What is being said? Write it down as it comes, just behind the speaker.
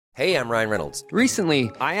Hey, I'm Ryan Reynolds.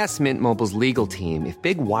 Recently, I asked Mint Mobile's legal team if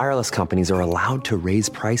big wireless companies are allowed to raise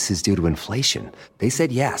prices due to inflation. They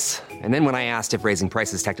said yes. And then when I asked if raising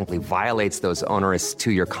prices technically violates those onerous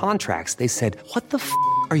 2-year contracts, they said, "What the f***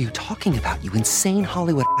 are you talking about, you insane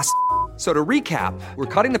Hollywood ass?" So to recap, we're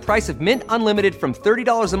cutting the price of Mint Unlimited from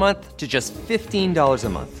 $30 a month to just $15 a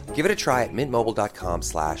month. Give it a try at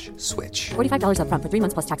mintmobile.com/switch. $45 up front for 3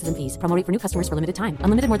 months plus taxes and fees. Promo rate for new customers for limited time.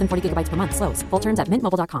 Unlimited more than 40 gigabytes per month. Slows full terms at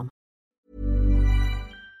mintmobile.com.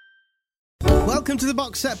 Welcome to the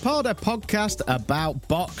Box Set Pod, a podcast about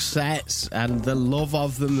box sets and the love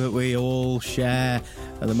of them that we all share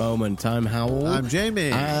at the moment. I'm Howell. I'm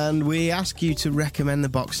Jamie. And we ask you to recommend the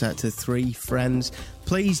box set to 3 friends.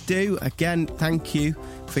 Please do. Again, thank you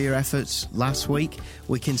for your efforts last week.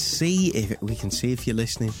 We can see if you're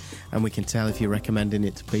listening, and we can tell if you're recommending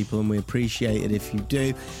it to people, and we appreciate it if you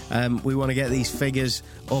do. We want to get these figures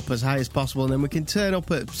up as high as possible, and then we can turn up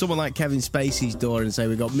at someone like Kevin Spacey's door and say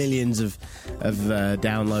we've got millions of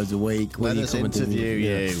downloads a week. Let us interview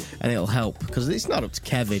you. And it'll help, because it's not up to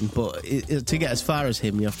Kevin, but to get as far as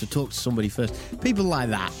him, you have to talk to somebody first. People like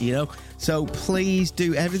that, you know. So please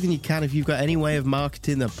do everything you can if you've got any way of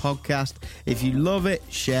marketing the podcast. If you love it,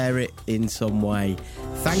 share it in some way.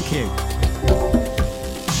 Thank you.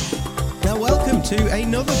 Now, welcome to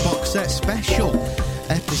another box set special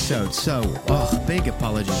episode. So, big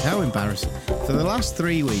apologies. How embarrassing. For the last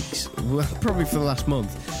 3 weeks, well, probably for the last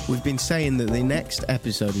month, we've been saying that the next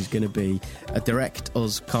episode is going to be a Direct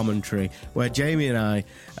Us commentary, where Jamie and I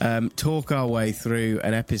talk our way through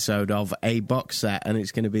an episode of a box set, and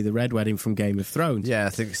it's going to be the Red Wedding from Game of Thrones. Yeah, I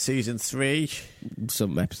think season 3.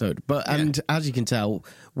 Some episode. And as you can tell,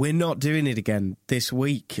 we're not doing it again this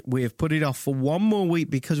week. We have put it off for one more week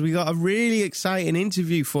because we got a really exciting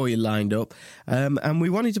interview for you lined up, and we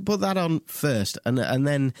wanted to put that on first, and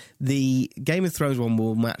then the Game of Thrones one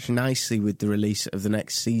will match nicely with the release of the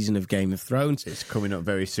next season of Game of Thrones. It's coming up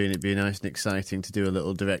very soon. It'd be nice and exciting to do a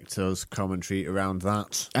little Director's commentary around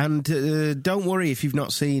that. And don't worry if you've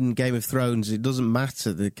not seen Game of Thrones. It doesn't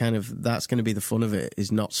matter. That's going to be the fun of it,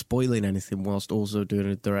 is not spoiling anything whilst also doing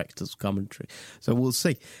a Director's commentary. So we'll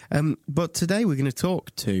see. But today we're going to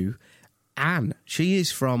talk to Anne. She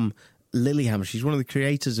is from LILYHAMMER. She's one of the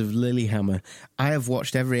creators of LILYHAMMER. I have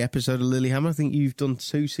watched every episode of LILYHAMMER. I think you've done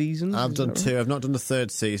 2 seasons. I've done 2. I've not done the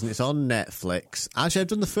 3rd season. It's on Netflix. Actually, I've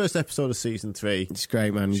done the first episode of season 3. It's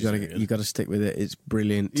great, man. You got to stick with it. It's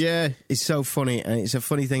brilliant. Yeah, it's so funny, and it's a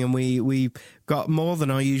funny thing. And we got more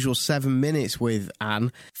than our usual 7 minutes with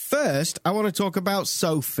Anne. First, I want to talk about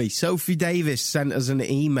Sophie. Sophie Davis sent us an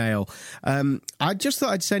email. I just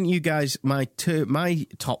thought I'd send you guys my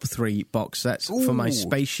top 3 box sets for my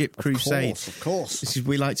Spaceship Crusade. Of course.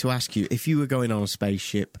 We like to ask you, if you were going on a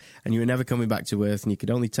spaceship and you were never coming back to Earth and you could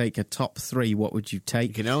only take a top 3, what would you take?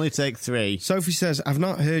 You can only take 3. Sophie says, I've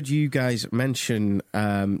not heard you guys mention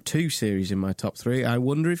 2 series in my top 3. I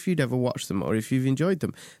wonder if you'd ever watched them or if you've enjoyed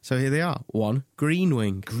them. So here they are. 1, Green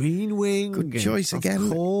Wing. Green Wing. Good choice again. Of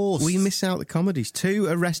course. We miss out the comedies. 2,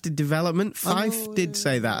 Arrested Development. Fife did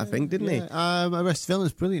say that, I think, didn't he? Arrested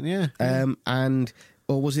Development's brilliant, yeah.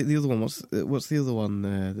 Or was it the other one? What's the other one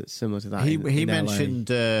that's similar to that? He in mentioned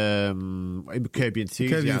Curb Your Enthusiasm.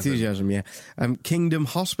 Curb Your Enthusiasm, yeah. Kingdom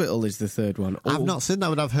Hospital is the 3rd one. I've not seen that,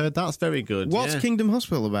 but I've heard that's very good. What's Kingdom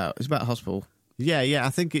Hospital about? It's about a hospital. Yeah. I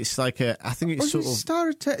think it's like a. I think it's sort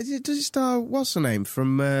of. Does it star what's her name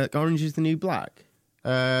from Orange Is the New Black?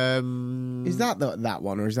 Is that that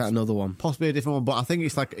one, or is that another one? Possibly a different one, but I think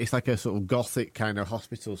it's like a sort of gothic kind of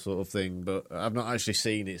hospital sort of thing. But I've not actually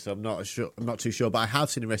seen it, so I'm not too sure. But I have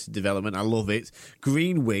seen Arrested Development. I love it.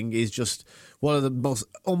 Green Wing is just one of the most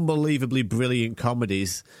unbelievably brilliant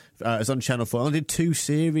comedies. It's on Channel 4. I only did 2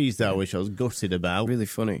 series though, which I was gutted about. Really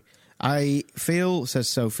funny. I feel, says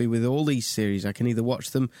Sophie, with all these series, I can either watch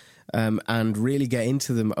them and really get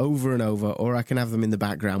into them over and over, or I can have them in the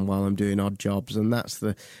background while I'm doing odd jobs. And that's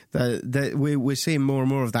we're seeing more and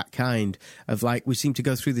more of that kind of, like, we seem to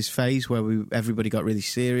go through this phase where everybody got really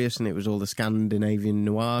serious, and it was all the Scandinavian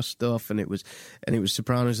noir stuff, and it was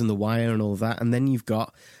Sopranos and The Wire and all of that. And then you've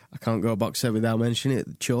got, I can't go a box set without mentioning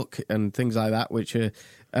it, Chuck and things like that, which are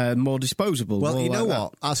more disposable. Well, more you know like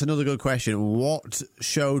what? That's another good question. What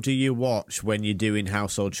show do you watch when you're doing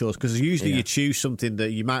household chores? Because usually you choose something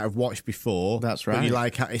that you might have watched before. That's But right. you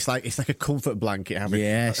like it's like a comfort blanket having.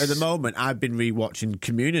 Yes. At the moment, I've been rewatching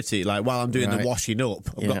Community. Like while I'm doing the washing up,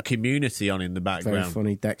 I've got Community on in the background. Very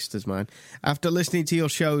funny. Dexter's mine. After listening to your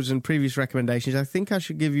shows and previous recommendations, I think I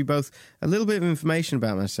should give you both a little bit of information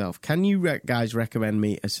about myself. Can you guys recommend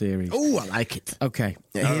me a series? Oh, I like it. Okay,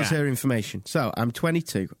 here's her information. So, I'm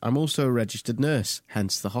 22. I'm also a registered nurse,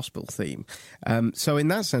 hence the hospital theme. So, in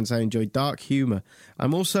that sense, I enjoy dark humour.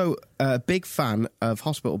 I'm also a big fan of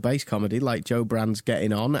hospital-based comedy, like Joe Brand's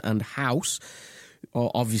Getting On and House.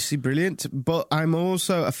 Obviously brilliant, but I'm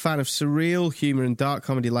also a fan of surreal humour and dark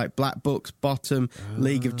comedy like Black Books, Bottom,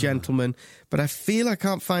 League of Gentlemen, but I feel I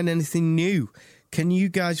can't find anything new. Can you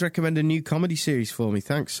guys recommend a new comedy series for me?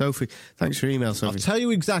 Thanks, Sophie. Thanks for your email, Sophie. I'll tell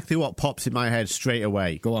you exactly what pops in my head straight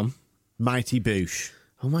away. Go on. Mighty Boosh.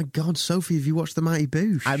 Oh my God, Sophie, have you watched The Mighty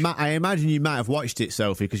Boosh? I imagine you might have watched it,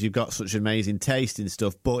 Sophie, because you've got such amazing taste in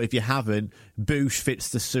stuff. But if you haven't, Boosh fits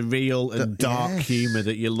the surreal and dark humour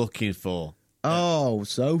that you're looking for. Oh,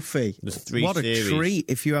 Sophie. There's 3 what series. a treat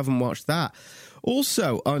if you haven't watched that.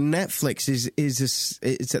 Also, on Netflix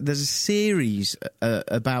there's a series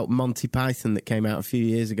about Monty Python that came out a few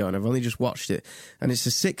years ago, and I've only just watched it. And it's a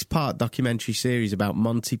 6-part documentary series about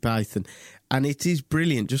Monty Python, and it is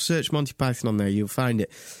brilliant. Just search Monty Python on there, you'll find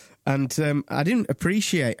it. And I didn't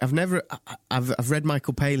appreciate. I've read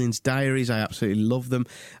Michael Palin's diaries. I absolutely love them.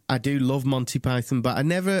 I do love Monty Python, but I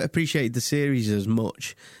never appreciated the series as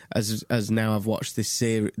much as now I've watched this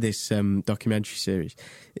documentary series.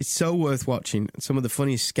 It's so worth watching. Some of the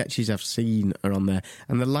funniest sketches I've seen are on there,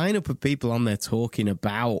 and the lineup of people on there talking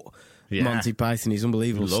about Monty Python is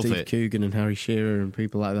unbelievable. Steve Coogan and Harry Shearer and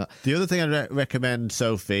people like that. The other thing I'd recommend,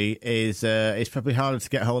 Sophie, is it's probably harder to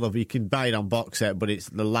get hold of. You can buy it on box set, but it's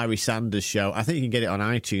the Larry Sanders Show. I think you can get it on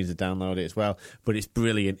iTunes and download it as well. But it's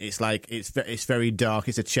brilliant. It's like it's very dark.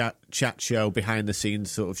 It's a chat show, behind the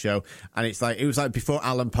scenes sort of show, and it was like before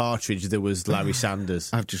Alan Partridge, there was Larry Sanders.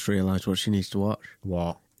 I've just realised what she needs to watch.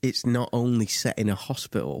 What? It's not only set in a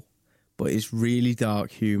hospital, but it's really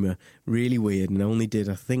dark humour, really weird, and only did,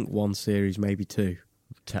 I think, 1 series, maybe 2.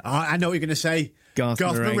 I know what you're going to say. Garth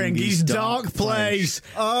Marenghi's Dark Place.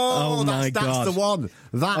 Oh my God. That's the one.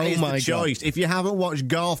 That is the choice. God. If you haven't watched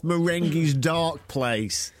Garth Marenghi's Dark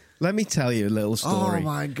Place... Let me tell you a little story. Oh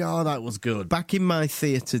my God, that was good. Back in my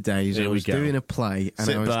theatre days, I was doing a play,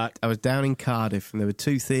 and I was down in Cardiff, and there were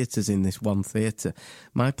 2 theatres in this one theatre.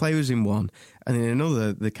 My play was in one, and in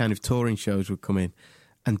another, the kind of touring shows would come in.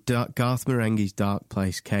 And Garth Marenghi's Dark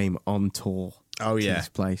Place came on tour. Oh, yeah. To this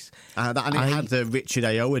place. And it had the Richard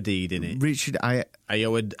Ayoade in it. Richard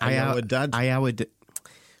Ayoade.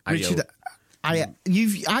 Richard...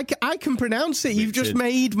 I can pronounce it. Richard, you've just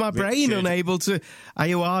made my brain unable to.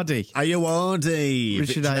 Ayoade.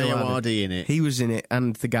 Richard Ayoade in it. He was in it,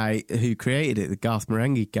 and the guy who created it, the Garth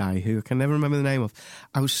Marenghi guy, who I can never remember the name of.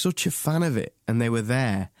 I was such a fan of it, and they were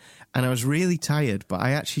there, and I was really tired, but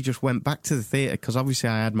I actually just went back to the theatre, because obviously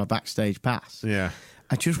I had my backstage pass. Yeah.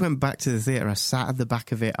 I just went back to the theatre, I sat at the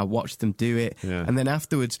back of it, I watched them do it, and then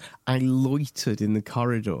afterwards I loitered in the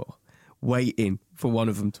corridor, waiting for one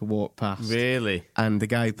of them to walk past. Really? And the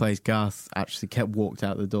guy who plays Garth actually walked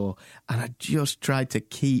out the door, and I just tried to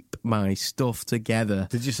keep my stuff together.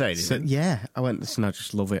 Did you say anything? Yeah. I went, listen, I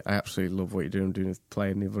just love it. I absolutely love what you're doing. I'm doing a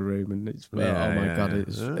play in the other room, and it's, God.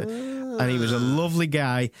 And he was a lovely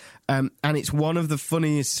guy, and it's one of the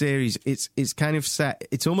funniest series. It's kind of set,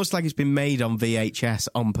 it's almost like it's been made on VHS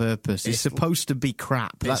on purpose. It's supposed to be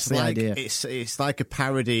crap. That's the idea. It's like a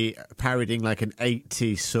parodying like an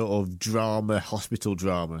 80s sort of drama, hospital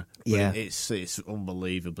drama. But it's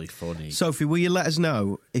unbelievably funny. Sophie, will you let us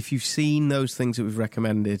know if you've seen those things that we've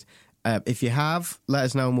recommended? If you have, let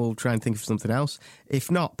us know and we'll try and think of something else.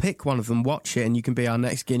 If not, pick one of them, watch it, and you can be our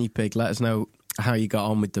next guinea pig. Let us know how you got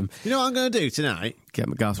on with them. You know what I'm going to do tonight? Get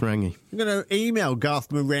Garth Marenghi. I'm going to email Garth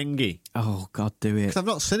Marenghi. Oh, God, do it. Because I've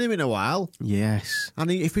not seen him in a while. Yes. And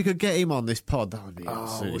if we could get him on this pod, that would be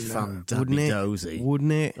absolutely fantastic.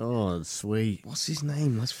 Wouldn't it? Oh, sweet. What's his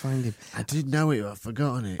name? Let's find him. I did know it, but I've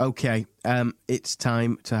forgotten it. Okay, it's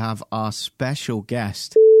time to have our special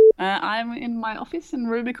guest. I'm in my office in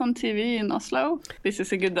Rubicon TV in Oslo. This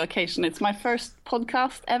is a good occasion. It's my first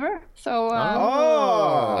podcast ever. So,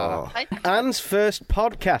 hi. Anne's first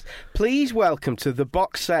podcast. Please welcome to the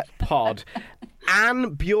Box Set Pod,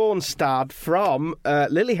 Anne Bjornstad from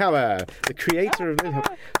LILYHAMMER, the creator of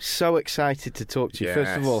LILYHAMMER. So excited to talk to you. Yes.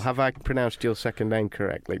 First of all, have I pronounced your second name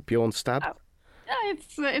correctly? Bjornstad? Yeah,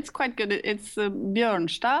 it's quite good. It's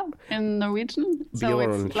Bjornstad in Norwegian. So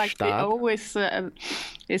it's like the O is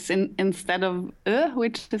instead of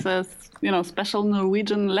which is a special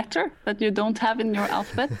Norwegian letter that you don't have in your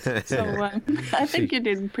alphabet. So I think you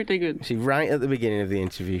did pretty good. See, right at the beginning of the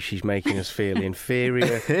interview, she's making us feel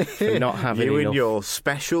inferior for not having you enough. and your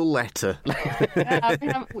special letter.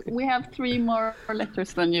 We have 3 more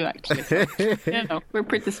letters than you actually. So, we're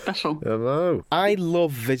pretty special. Hello. I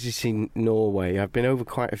love visiting Norway. I've been over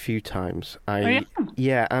quite a few times.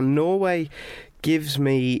 Yeah, and Norway gives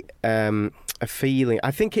me a feeling.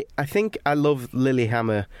 I think I love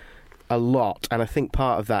LILYHAMMER a lot, and I think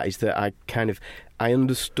part of that is that I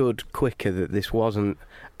understood quicker that this wasn't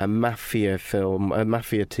a mafia film, a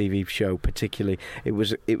mafia TV show particularly. It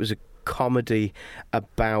was a comedy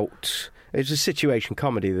about. It's a situation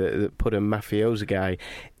comedy that put a mafioso guy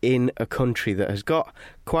in a country that has got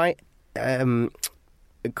quite a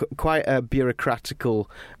bureaucratical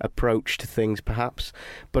approach to things, perhaps.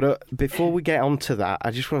 But before we get on to that,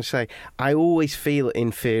 I just want to say I always feel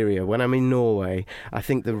inferior when I'm in Norway. I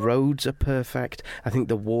think the roads are perfect. I think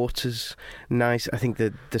the water's nice. I think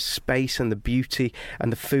the space and the beauty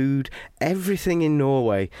and the food, everything in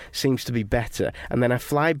Norway seems to be better. And then I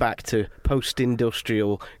fly back to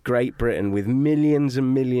post-industrial Great Britain with millions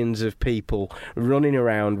and millions of people running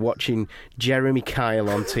around watching Jeremy Kyle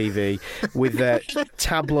on TV with their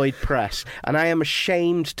tabloid press, and I am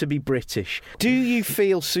ashamed to be British. Do you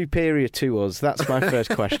feel superior to us? That's my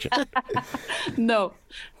first question. No,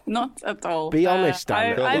 not at all. Be honest,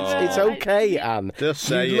 Anne. It's okay, Anne. Just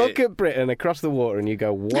say you look at Britain across the water and you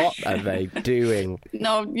go, what are they doing?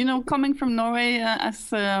 No, coming from Norway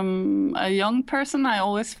as a young person, I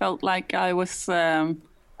always felt like I was a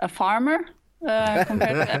farmer.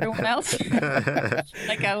 Compared to everyone else.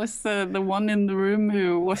 Like I was the one in the room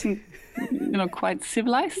who wasn't, quite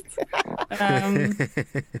civilized. I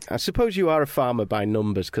suppose you are a farmer by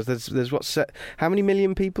numbers, because there's how many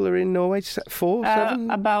million people are in Norway? 4,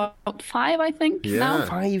 7? About 5, I think, now.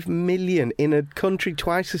 5 million in a country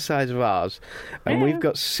twice the size of ours, and we've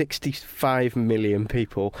got 65 million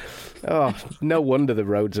people. Oh, no wonder the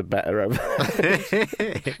roads are better over there.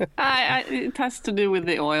 It has to do with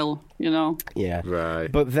the oil, Yeah.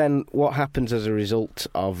 Right. But then what happens as a result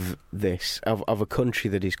of this, of a country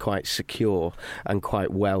that is quite secure and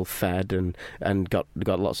quite well fed and got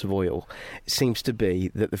lots of oil, it seems to be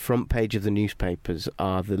that the front page of the newspapers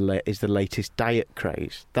is the latest diet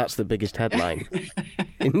craze. That's the biggest headline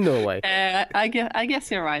in Norway. I guess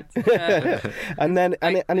you're right. And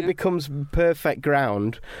it becomes perfect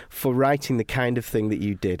ground for writing the kind of thing that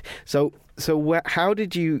you did. So how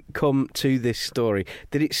did you come to this story?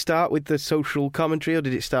 Did it start with the social commentary, or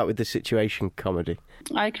did it start with the situation comedy?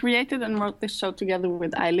 I created and wrote this show together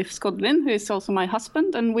with Eilif Skodlin, who is also my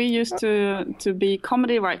husband, and we used to be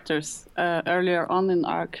comedy writers earlier on in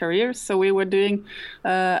our careers. So we were doing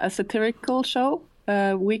a satirical show,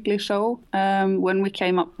 weekly show, when we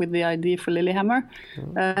came up with the idea for LILYHAMMER.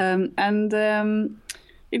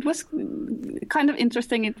 It was kind of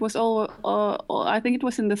interesting. It was I think it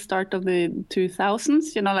was in the start of the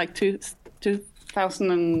 2000s, like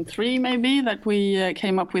 2003 maybe, that we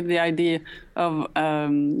came up with the idea of, a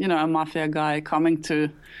mafia guy coming to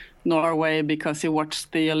Norway because he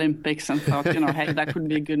watched the Olympics and thought, hey, that would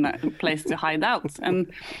be a good place to hide out.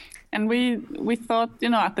 And we thought,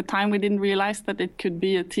 at the time we didn't realize that it could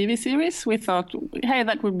be a TV series. We thought, hey,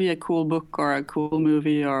 that would be a cool book or a cool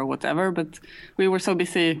movie or whatever. But we were so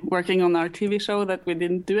busy working on our TV show that we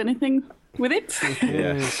didn't do anything with it.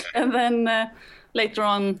 Yes. And then later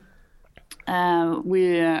on,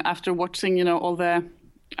 we after watching, all the,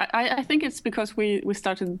 I think it's because we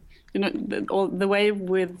started, the way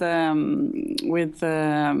with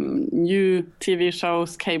new TV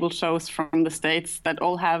shows, cable shows from the States that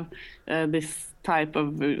all have this type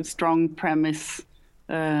of strong premise,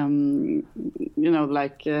 like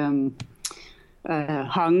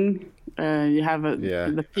Hung. You have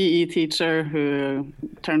the PE teacher who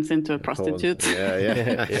turns into a prostitute.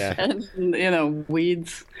 Yeah. And,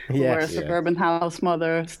 Weeds, where a suburban house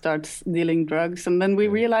mother starts dealing drugs. And then we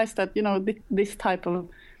realized that, this type of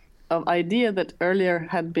idea that earlier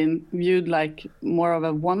had been viewed like more of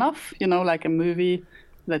a one-off, like a movie,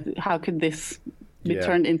 that how could this be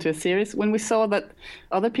turned into a series? When we saw that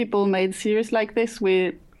other people made series like this,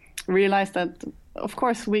 we realized that, of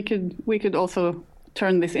course, we could also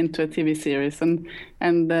turn this into a TV series. And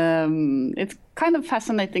it's kind of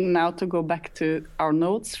fascinating now to go back to our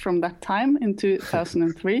notes from that time in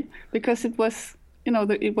 2003, because it was,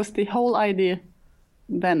 it was the whole idea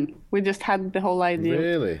then. We just had the whole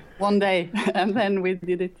idea one day, and then we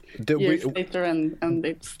did it years later, and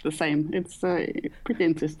it's the same. It's pretty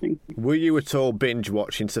interesting. Were you at all binge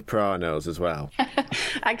watching Sopranos as well?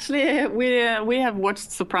 Actually, we have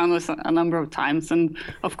watched Sopranos a number of times, and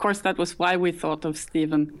of course that was why we thought of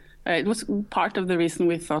Steven. It was part of the reason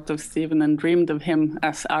we thought of Steven and dreamed of him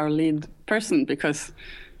as our lead person, because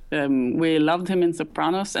we loved him in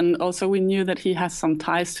Sopranos, and also we knew that he has some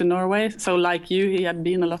ties to Norway. So like you, he had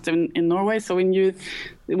been a lot in Norway, so we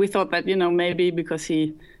thought that, maybe because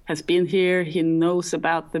he has been here, he knows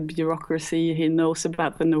about the bureaucracy, he knows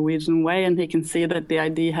about the Norwegian way, and he can see that the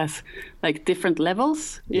idea has like different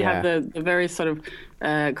levels. You have the very sort of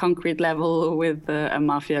concrete level with a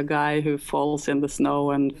mafia guy who falls in the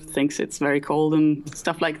snow and thinks it's very cold and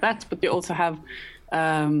stuff like that, but you also have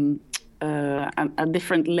a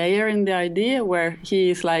different layer in the idea where he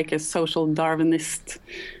is like a social Darwinist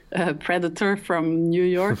predator from New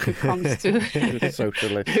York who comes to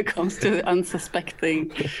who comes to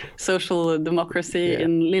unsuspecting social democracy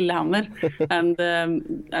in LILYHAMMER, and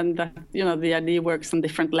that the idea works on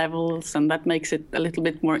different levels, and that makes it a little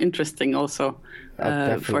bit more interesting also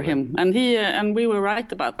for him. And we were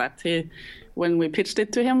right about that. When we pitched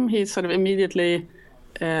it to him, he sort of immediately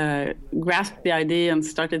grasped the idea and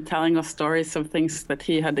started telling us stories of things that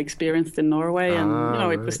he had experienced in Norway, and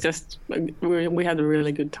it was just we had a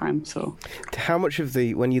really good time. So, how much of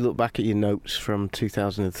when you look back at your notes from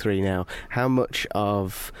 2003 now, how much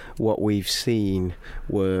of what we've seen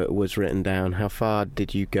was written down? How far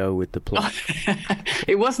did you go with the plot?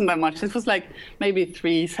 It wasn't that much. It was like maybe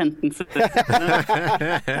 3 sentences.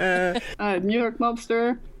 New York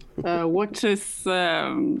mobster watches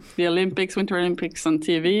the Winter Olympics on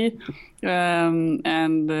TV,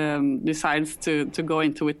 and decides to go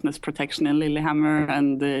into witness protection in LILYHAMMER,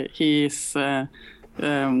 and he's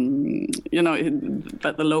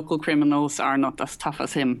that the local criminals are not as tough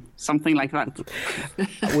as him, something like that.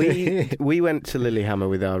 we went to LILYHAMMER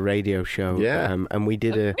with our radio show, and we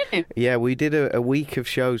did a week of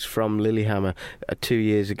shows from LILYHAMMER 2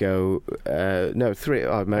 years ago. No, 3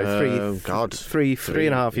 and a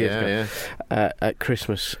half years ago at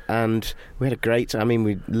Christmas, and we had a great time. I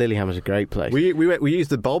mean, LILYHAMMER's a great place. We used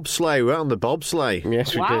the bobsleigh. We went on the bobsleigh.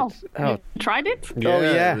 Yes, we did. You tried it?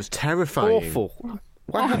 Yeah, it was terrifying. Awful.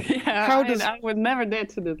 Wow. Oh, yeah, I would never dare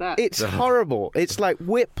to do that. It's horrible. It's like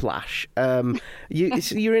whiplash.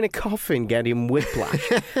 You're in a coffin getting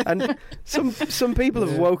whiplash. And some people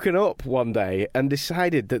have woken up one day and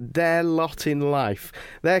decided that their lot in life,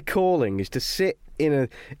 their calling, is to sit in a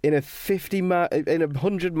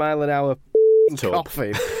 100 mile an hour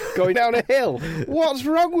coffin going down a hill. What's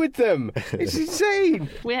wrong with them? It's insane.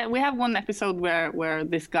 We have one episode where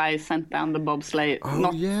this guy sent down the bobsleigh.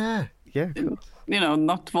 Yeah.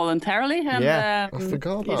 Not voluntarily. And, I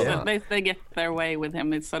forgot about that. They get their way with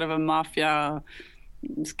him. It's sort of a Scandic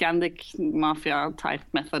mafia type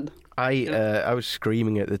method. I was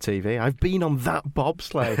screaming at the TV. I've been on that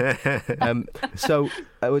bobsleigh. So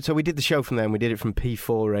we did the show from there, and we did it from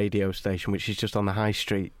P4 radio station, which is just on the high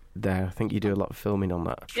street there. I think you do a lot of filming on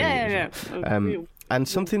that. Yeah. And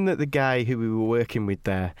something that the guy who we were working with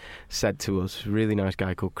there said to us, a really nice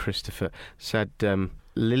guy called Christopher, said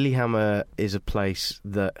LILYHAMMER is a place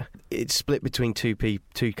that it's split between two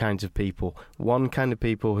kinds of people. One kind of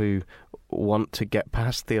people who want to get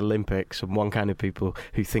past the Olympics, and one kind of people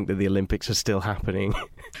who think that the Olympics are still happening.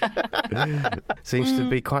 Seems to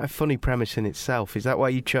be quite a funny premise in itself. Is that why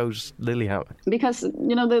you chose LILYHAMMER? Because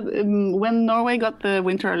when Norway got the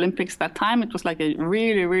Winter Olympics that time, it was like a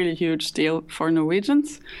really, really huge deal for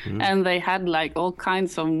Norwegians, and they had like all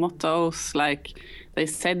kinds of mottos, like they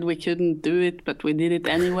said we couldn't do it, but we did it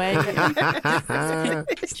anyway.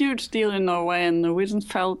 It's a huge deal in Norway, and Norwegians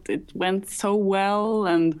felt it went so well,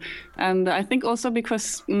 and I think also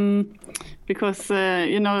because of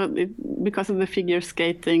the figure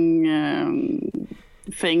skating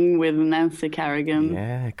thing with Nancy Kerrigan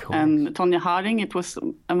and Tonya Harding, it was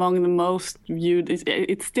among the most viewed.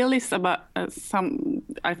 It still is about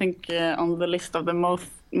I think on the list of the most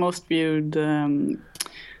viewed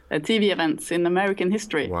TV events in American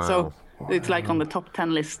history. Wow. So it's like on the top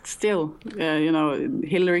 10 list still.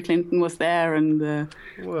 Hillary Clinton was there, and a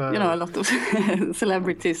lot of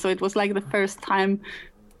celebrities. So it was like the first time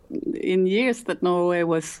in years that Norway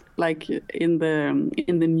was like in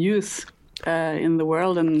the news in the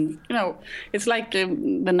world, and it's like the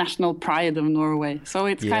national pride of Norway. So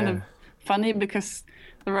it's kind of funny because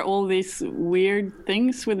there were all these weird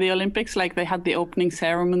things with the Olympics, like they had the opening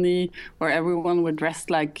ceremony where everyone were dressed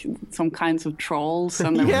like some kinds of trolls,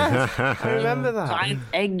 and there was I remember that giant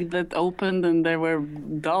egg that opened, and there were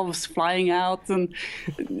doves flying out, and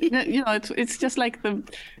it's just like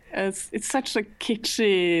it's such a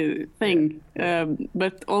kitschy thing,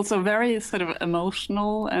 but also very sort of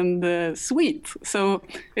emotional and sweet. So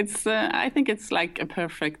it's I think it's like a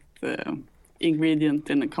perfect ingredient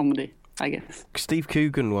in a comedy, I guess. Steve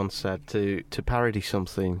Coogan once said to parody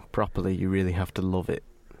something properly, you really have to love it.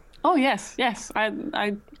 Oh yes,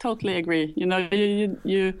 I totally agree. You know,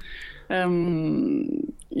 you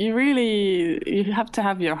have to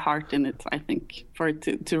have your heart in it, I think, for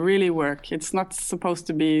it to really work. It's not supposed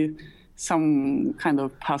to be some kind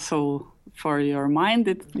of puzzle for your mind.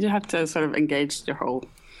 You have to sort of engage your whole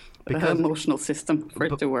emotional system for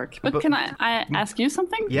it to work. But can I ask you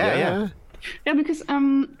something? Yeah. Yeah, because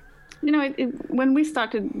when we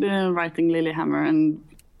started writing Lilyhammer, and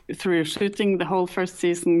through shooting the whole first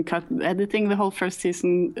season, editing the whole first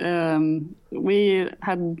season, we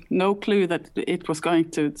had no clue that it was going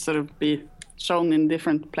to sort of be shown in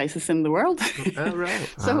different places in the world. Oh, right.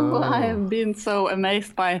 So I have been so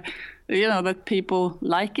amazed by, that people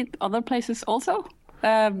like it other places also.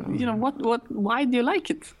 Why do you like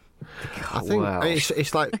it? I think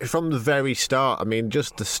it's like from the very start. I mean,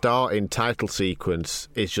 just the starting title sequence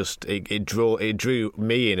is just it drew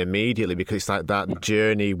me in immediately, because it's like that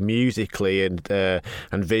journey musically and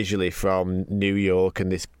visually from New York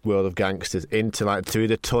and this world of gangsters into like through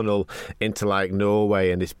the tunnel into like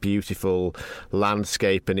Norway and this beautiful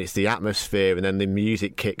landscape, and it's the atmosphere, and then the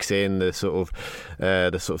music kicks in, the sort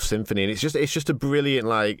of symphony, and it's just a brilliant,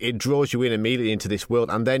 like, it draws you in immediately into this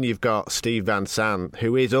world. And then you've got Steve Van Sant,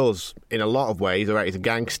 who is us in a lot of ways. All right, he's a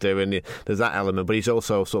gangster, and there's that element, but he's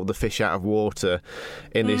also sort of the fish out of water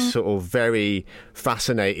in this sort of very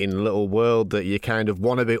fascinating little world that you kind of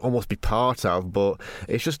want to almost be part of. But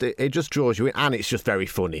it's just it just draws you in, and it's just very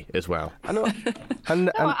funny as well. I know.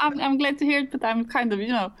 I'm glad to hear it, but I'm kind of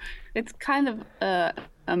it's kind of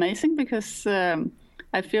amazing, because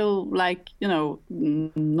I feel like,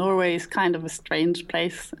 Norway is kind of a strange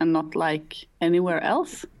place and not like anywhere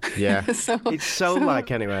else. Yeah. It's so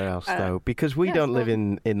like anywhere else, though, because we don't live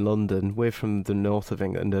in London. We're from the north of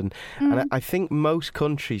England, and I think most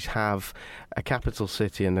countries have a capital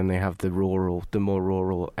city, and then they have the more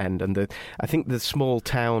rural end, and I think the small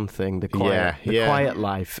town thing, the quiet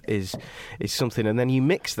life is something, and then you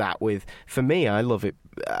mix that with, for me, I love it.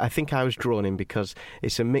 I think I was drawn in because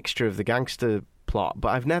it's a mixture of the gangster plot, but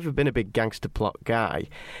I've never been a big gangster plot guy,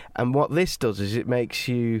 and what this does is it makes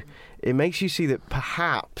you see that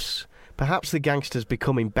perhaps the gangster's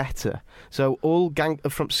becoming better. So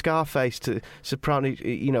from Scarface to Soprano,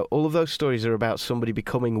 all of those stories are about somebody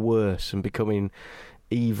becoming worse and becoming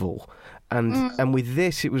evil. And with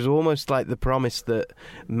this, it was almost like the promise that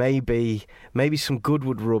maybe some good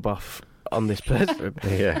would rub off on this person.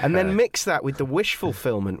 And then mix that with the wish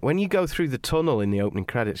fulfillment. When you go through the tunnel in the opening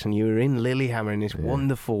credits and you're in Lilyhammer in this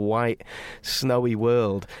wonderful white snowy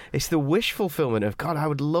world, it's the wish fulfillment of, God, I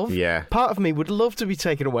would love, part of me would love to be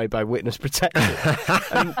taken away by witness protection.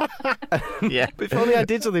 If only I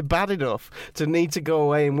did something bad enough to need to go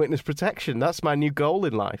away in witness protection. That's my new goal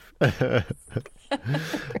in life.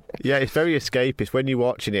 Yeah, it's very escapist when you're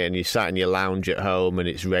watching it and you're sat in your lounge at home and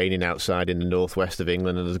it's raining outside in the northwest of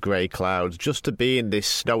England and there's grey clouds. Just to be in this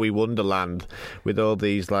snowy wonderland with all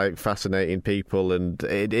these like fascinating people, and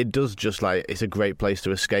it does just like, it's a great place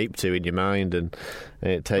to escape to in your mind, and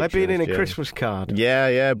it takes like being in a Christmas card.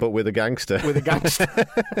 Yeah, but with a gangster.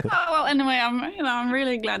 Well, anyway, I'm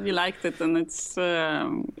really glad you liked it, and it's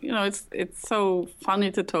it's so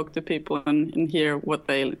funny to talk to people and hear what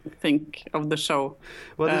they think of the show.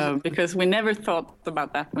 Because we never thought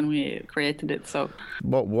about that when we created it. So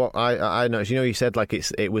what I noticed, you said like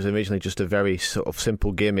it was originally just a very sort of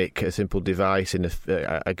simple gimmick, a simple device, in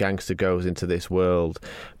a gangster goes into this world,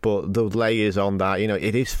 but the layers on that,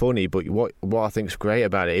 it is funny. But what I think's great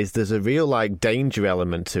about it is there's a real like danger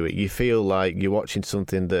element to it. You feel like you're watching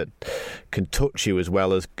something that can touch you as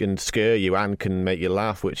well as can scare you and can make you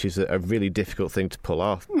laugh, which is a really difficult thing to pull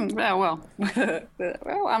off. Well,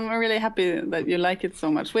 I'm really happy that you like it so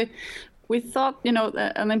much. We thought,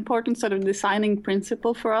 an important sort of designing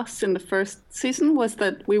principle for us in the first season was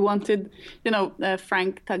that we wanted,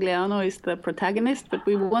 Frank Tagliano is the protagonist, but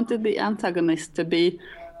we wanted the antagonist to be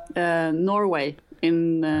Norway.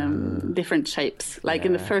 in different shapes. Like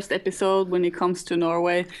in the first episode, when he comes to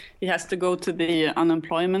Norway, he has to go to the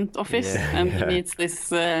unemployment office, and he meets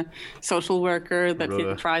this social worker that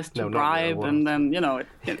he tries to bribe, and then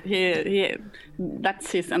he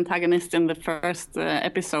that's his antagonist in the first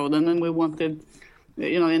episode, and then we wanted.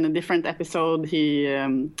 In a different episode, he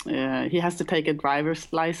has to take a driver's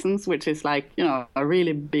license, which is like, a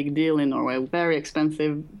really big deal in Norway, very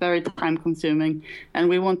expensive, very time-consuming. And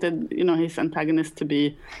we wanted, his antagonist to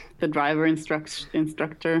be the driver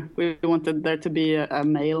instructor. We wanted there to be a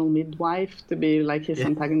male midwife to be like his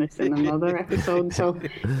antagonist in another episode. So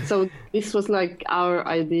this was like our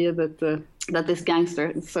idea that this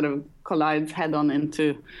gangster sort of collides head-on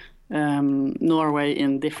into Norway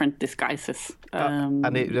in different disguises.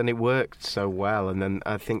 And it worked so well, and then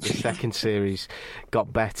I think the second series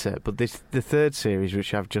got better, but the third series,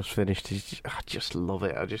 which I've just finished, I just love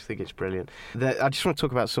it. I just think it's brilliant. I just want to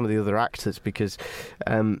talk about some of the other actors, because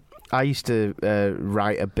I used to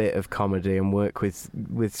write a bit of comedy and work with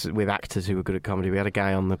actors who were good at comedy. We had a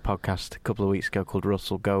guy on the podcast a couple of weeks ago called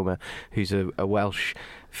Russell Gomer, who's a Welsh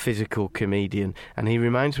physical comedian, and he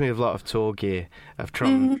reminds me of a lot of Torgeir of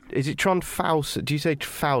Trond. Is it Trond Fausa? Do you say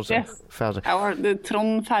Fausa? Yes. Fausa. Or the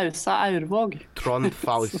Trond Fausa Aurvåg. Trond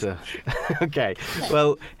Fausa. Okay.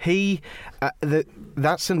 Well,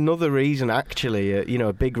 that's another reason, actually,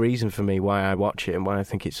 a big reason for me why I watch it and why I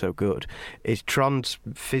think it's so good, is Trond's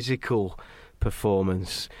physical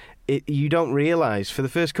performance. You don't realise, for the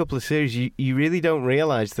first couple of series, you really don't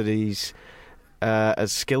realise that he's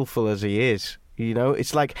as skillful as he is.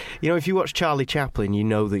 It's like, if you watch Charlie Chaplin, you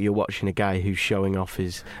know that you're watching a guy who's showing off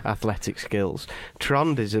his athletic skills.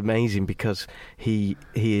 Trond is amazing because he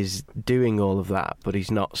is doing all of that, but he's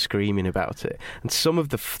not screaming about it. And some of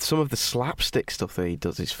the slapstick stuff that he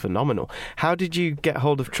does is phenomenal. How did you get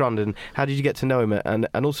hold of Trond, and how did you get to know him? And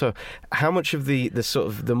also, how much of the sort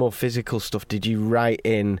of the more physical stuff did you write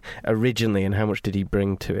in originally, and how much did he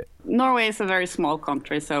bring to it? Norway is a very small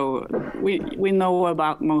country, so we know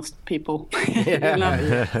about most people.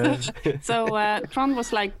 So Trond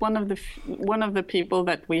was like one of the people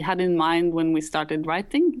that we had in mind when we started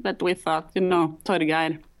writing. That we thought,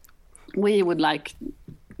 Torgeir, we would like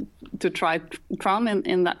to try Trond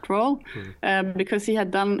in that role, because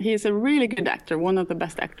he's a really good actor, one of the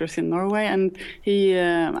best actors in Norway, and he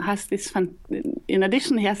has this in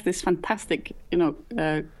addition he has this fantastic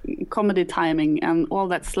comedy timing and all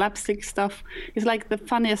that slapstick stuff. He's like the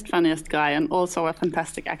funniest guy, and also a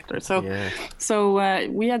fantastic actor. So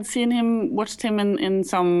we had watched him in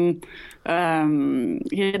some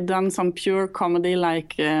he had done some pure comedy,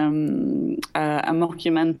 like a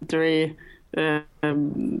mockumentary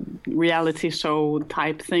reality show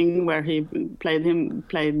type thing, where he played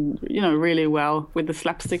really well with the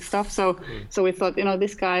slapstick stuff. So we thought,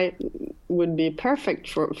 this guy would be perfect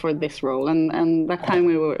for this role, and that time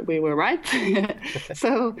we were right.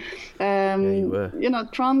 So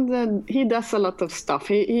Trond, he does a lot of stuff.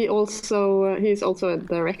 He's also a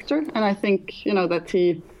director, and I think that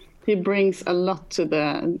he brings a lot to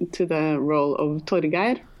the role of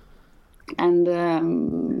Torgeir, and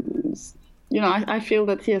I feel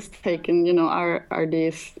that he has taken, our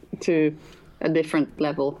ideas to a different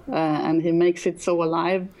level, and he makes it so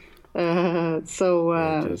alive. So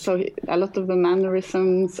a lot of the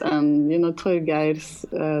mannerisms and, Torgeir's,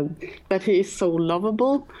 that he is so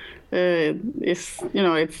lovable,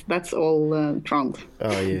 that's all Trond.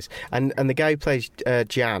 Oh, yes. And the guy who plays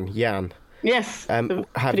Jan. Yes.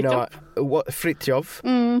 Fritjof.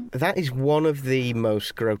 That is one of the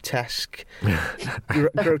most grotesquely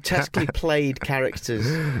played characters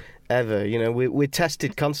ever. We're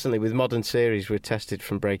tested constantly with modern series. We're tested,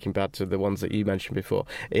 from Breaking Bad to the ones that you mentioned before,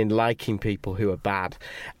 in liking people who are bad.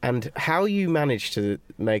 And how you manage to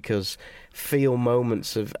make us feel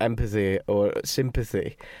moments of empathy or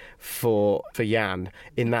sympathy for Jan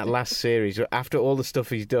in that last series, after all the stuff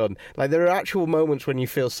he's done. Like, there are actual moments when you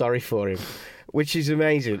feel sorry for him, which is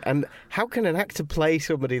amazing. And how can an actor play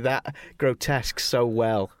somebody that grotesque so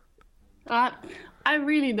well? I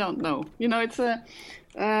really don't know. It's a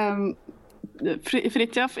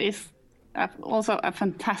Fritjof is also a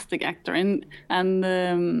fantastic actor, and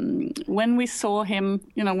when we saw him,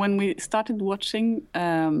 when we started watching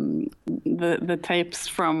the tapes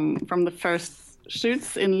from the first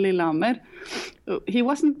shoots in LILYHAMMER, he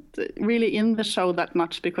wasn't really in the show that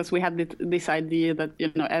much, because we had this idea that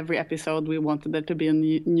every episode we wanted there to be a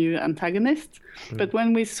new antagonist. But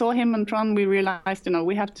when we saw him and Trond, we realized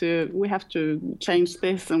we have to change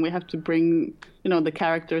this, and we have to bring the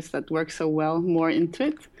characters that work so well more into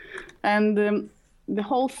it. And the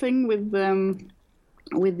whole thing with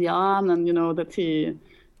Jan, and that he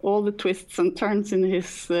all the twists and turns in his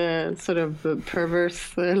sort of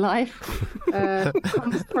perverse life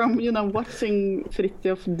comes from watching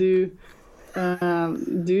Fritjof do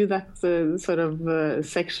that sort of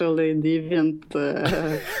sexually deviant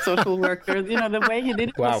social worker. The way he did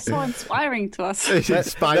it was so inspiring to us. It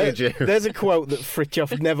inspired you. There's a quote that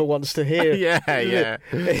Fritjof never wants to hear. Yeah.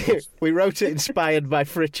 We wrote it inspired by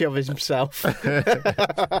Fritjof himself. But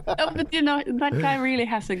that guy really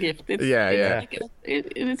has a gift.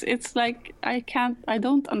 It's like I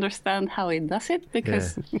don't understand how he does it,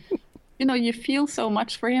 because you feel so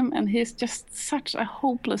much for him, and he's just such a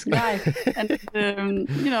hopeless guy. And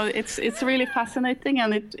it's really fascinating,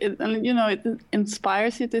 and it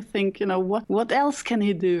inspires you to think, what else can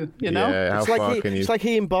he do? It's like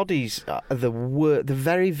he embodies the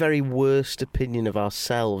very, very worst opinion of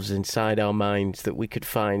ourselves inside our minds that we could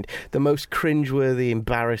find. The most cringeworthy,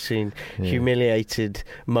 embarrassing, humiliated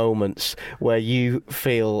moments where you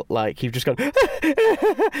feel like you've just gone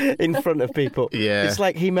in front of people. Yeah. It's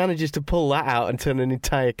like he manages to pull that out and turn an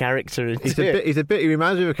entire character into He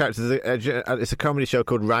reminds me of a character. It's a comedy show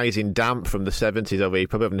called Rising Damp from the 70s. You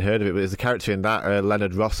probably haven't heard of it, but there's a character in that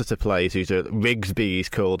Leonard Rossiter plays, who's a Rigsby, he's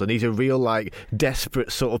called, and he's a real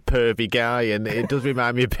desperate sort of pervy guy, and it does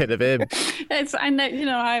remind me a bit of him.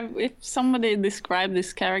 If somebody described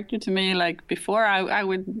this character to me before, I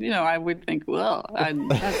would think, well,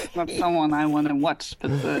 that's not someone I want to watch.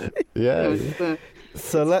 But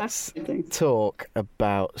So let's talk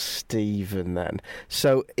about Stephen then.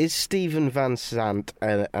 So is Stephen Van Sant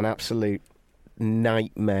an absolute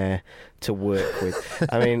nightmare to work with?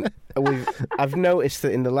 I mean, I've noticed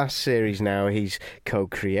that in the last series now he's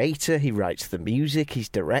co-creator, he writes the music, he's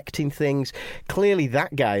directing things. Clearly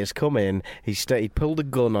that guy has come in, he pulled a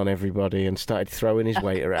gun on everybody and started throwing his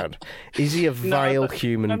weight around. Is he a vile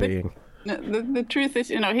human being? The truth is,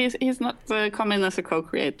 he's not come in as a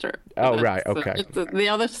co-creator. Oh, right, okay. The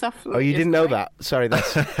other stuff. Oh, you didn't know that? Sorry,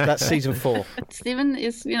 that's season 4. Stephen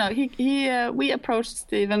is, we approached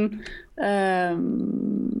Stephen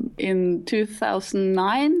in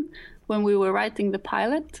 2009 when we were writing the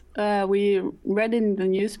pilot. We read in the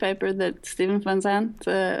newspaper that Stephen Van Sant,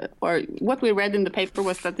 or what we read in the paper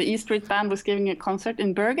was that the E Street Band was giving a concert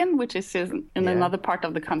in Bergen, which is in another part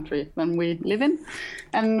of the country than we live in.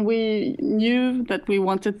 And we knew that we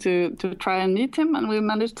wanted to try and meet him, and we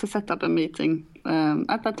managed to set up a meeting.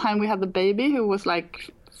 At that time, we had the baby who was 4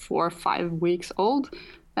 or 5 weeks old.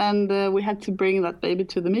 And we had to bring that baby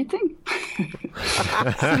to the meeting.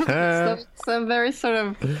 so it's a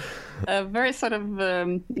very sort of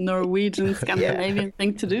Norwegian, Scandinavian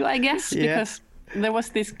thing to do, I guess, because there was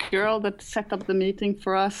this girl that set up the meeting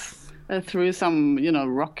for us through some,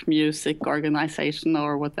 rock music organization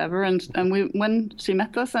or whatever. And when she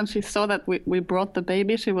met us and she saw that we brought the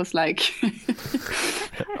baby, she was like,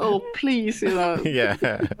 oh, please,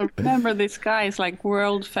 remember this guy is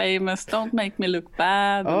world famous. Don't make me look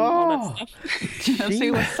bad and all that stuff.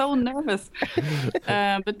 She was so nervous.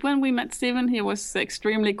 But when we met Stephen, he was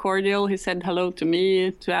extremely cordial. He said hello to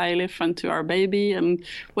me, to Eilif, and to our baby. And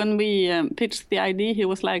when we pitched the idea, he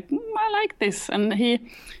was like, I like this. And he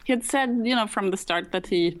had said, from the start that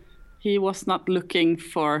he was not looking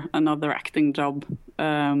for another acting job.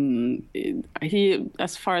 He,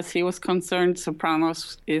 as far as he was concerned,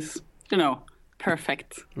 Sopranos is,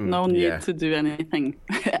 perfect. No need to do anything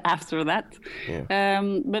after that. Yeah.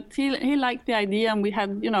 But he liked the idea, and we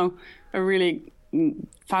had, a really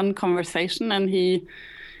fun conversation. And he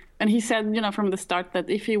said, from the start that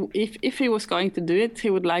if he was going to do it, he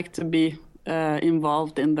would like to be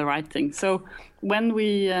involved in the writing. So when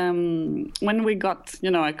we got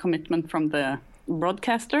a commitment from the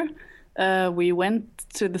broadcaster, we went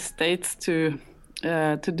to the States to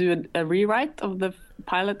do a rewrite of the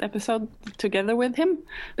pilot episode together with him,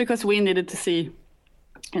 because we needed to see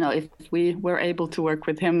if we were able to work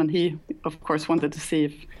with him, and he of course wanted to see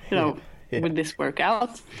if would this work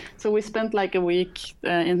out. So we spent a week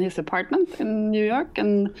in his apartment in New York,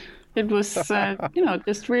 and it was,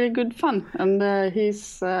 just really good fun. And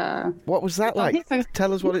he's... what was that like?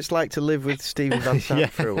 Tell us what it's like to live with Stephen Van Sant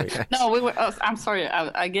for a week. No, we were... Oh, I'm sorry,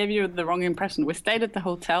 I gave you the wrong impression. We stayed at the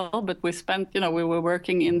hotel, but we spent... we were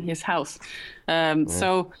working in his house.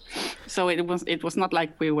 So it was not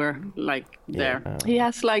like we were, there. He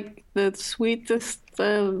has, the sweetest...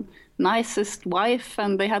 nicest wife,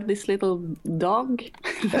 and they had this little dog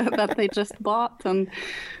that they just bought, and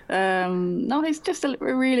he's just a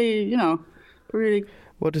really really.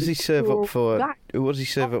 What does he serve up for? What does he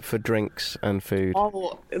serve up for drinks and food?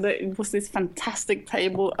 Oh, it was this fantastic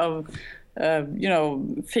table of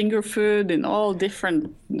finger food in all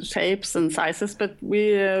different shapes and sizes. But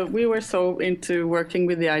we were so into working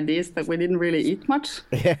with the ideas that we didn't really eat much.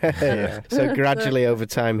 Yeah. So gradually over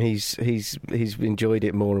time, he's enjoyed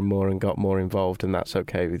it more and more and got more involved, and that's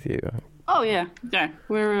okay with you. Oh yeah.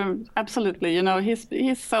 We're absolutely.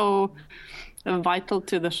 He's so vital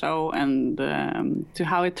to the show and to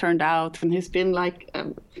how it turned out, and he's been like.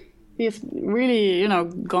 He's really,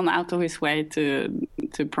 gone out of his way to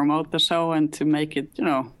promote the show and to make it,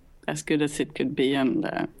 as good as it could be. And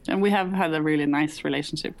we have had a really nice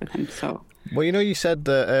relationship with him. So. Well, you said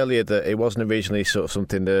earlier that it wasn't originally sort of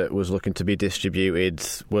something that was looking to be distributed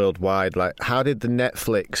worldwide. Like, how did the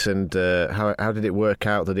Netflix and how did it work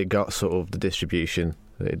out that it got sort of the distribution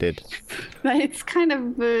that it did? It's kind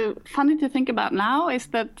of funny to think about now. Is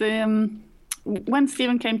that when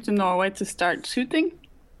Steven came to Norway to start shooting.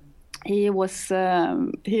 He was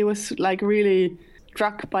like really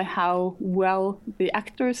struck by how well the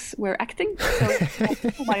actors were acting. So,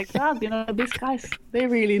 oh my God, these guys, they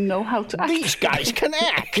really know how to act. These guys can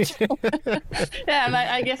act. Yeah, and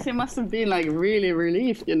I guess he must have been like really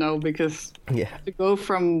relieved, because to go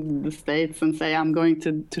from the States and say I'm going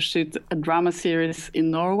to shoot a drama series in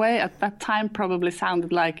Norway at that time probably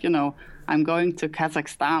sounded like, I'm going to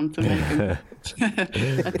Kazakhstan to make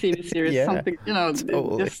a TV series, something,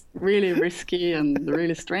 totally. Just really risky and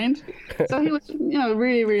really strange. So he was,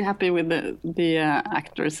 really, really happy with the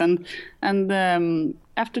actors. And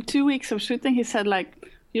after 2 weeks of shooting, he said, like,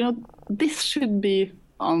 this should be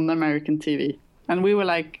on American TV. And we were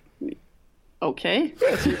like, okay.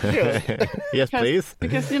 Yes, please.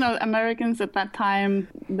 Because, Americans at that time,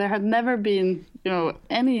 there had never been,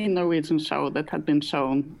 any Norwegian show that had been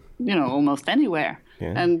shown almost anywhere.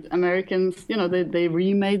 Yeah. And Americans, they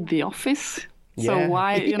remade The Office. So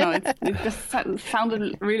why, it just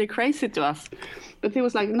sounded really crazy to us. But he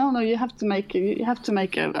was like, no, you have to make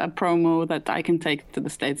a promo that I can take to the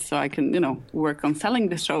States so I can, work on selling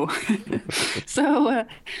the show. So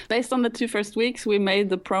based on the 2 first weeks, we made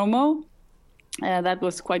the promo. That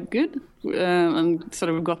was quite good and sort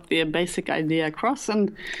of got the basic idea across.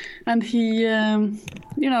 And he,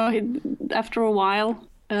 after a while,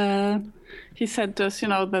 he said to us,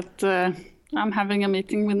 that I'm having a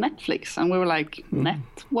meeting with Netflix. And we were like,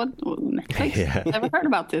 what? Netflix? Yeah. Never heard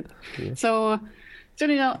about it. Yeah. So,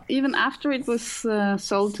 even after it was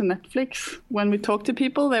sold to Netflix, when we talked to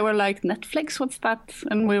people, they were like, Netflix, what's that?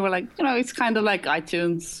 And we were like, it's kind of like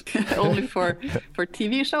iTunes, only for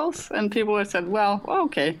TV shows. And people said, well,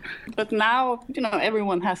 okay. But now,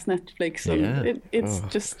 everyone has Netflix. And it's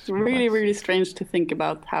just really, really strange to think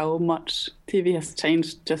about how much TV has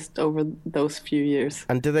changed just over those few years.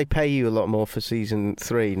 And do they pay you a lot more for season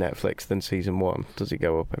 3 Netflix than season 1? Does it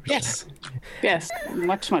go up every season? Yes,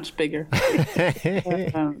 much bigger.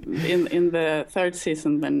 In the 3rd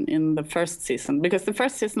season than in the 1st season, because the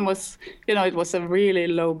 1st season was, it was a really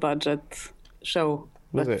low budget show.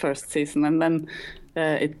 The 1st season, and then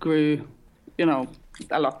it grew, a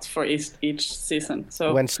lot for each season.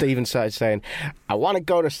 So when Steven started saying, "I want to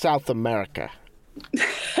go to South America."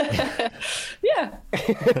 Yeah,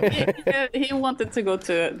 he wanted to go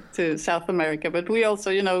to South America, but we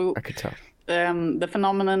also, I could tell. The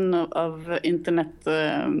phenomenon of internet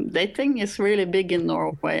dating is really big in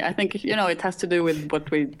Norway. I think, it has to do with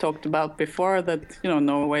what we talked about before, that,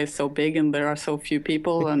 Norway is so big and there are so few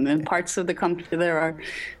people, and in parts of the country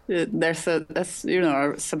there's a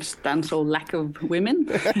substantial lack of women.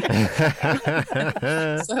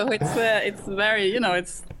 So it's very,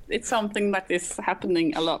 it's something that is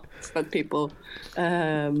happening a lot, that people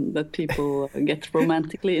get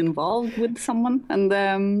romantically involved with someone, and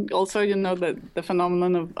also the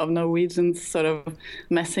phenomenon of Norwegians sort of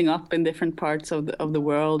messing up in different parts of the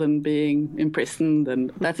world and being imprisoned,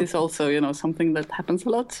 and that is also something that happens a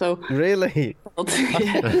lot. So really, yeah. I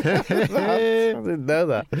didn't know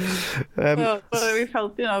that. So we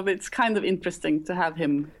felt it's kind of interesting to have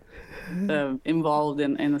him involved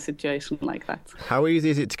in a situation like that. How easy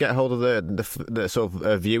is it to get hold of the sort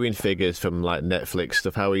of viewing figures from like Netflix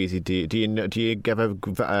stuff? How easy do you have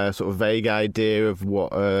a sort of vague idea of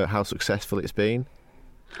what how successful it's been?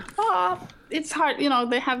 It's hard.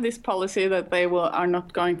 They have this policy that they are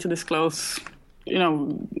not going to disclose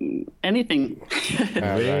anything.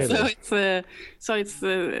 Really? So it's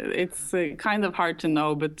kind of hard to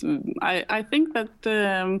know, but I think that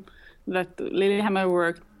LILYHAMMER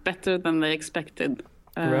worked better than they expected.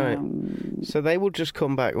 Right. So they will just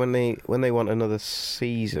come back when they want another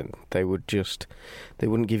season. They wouldn't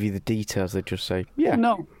give you the details. They'd just say, yeah.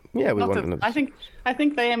 No. Yeah, we want to, another. I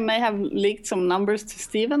think they may have leaked some numbers to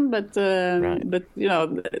Stephen, but you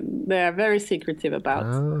know, they are very secretive about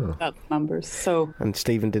numbers. So and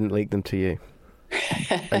Stephen didn't leak them to you.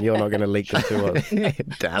 And you're not going to leak them to us.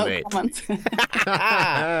 Damn it! But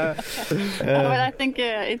I think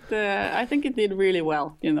it did really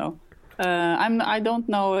well. You know, I don't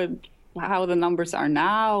know how the numbers are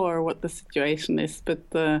now or what the situation is, but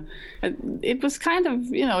it was kind of,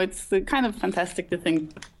 you know, it's kind of fantastic to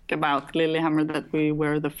think about Lilyhammer that we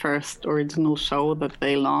were the first original show that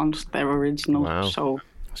they launched their original show.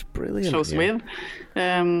 It's brilliant. Shows with.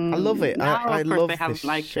 I love it. Now, I of course, love they have this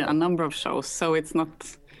like show. a number of shows, so it's not.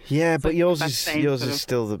 Yeah, but yours same is sort of-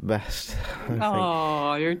 still the best. I think.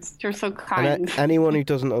 Oh, you're so And kind. anyone who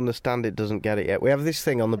doesn't understand it doesn't get it yet. We have this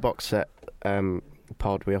thing on the box set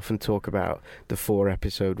pod. We often talk about the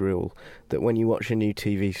 4-episode rule. That when you watch a new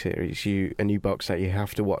TV series, a new box set, you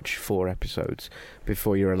have to watch 4 episodes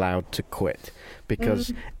before you're allowed to quit,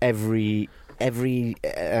 because every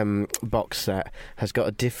box set has got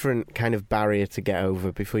a different kind of barrier to get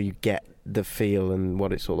over before you get the feel and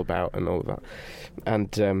what it's all about and all of that.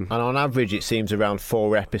 And on average, it seems around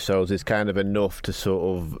 4 episodes is kind of enough to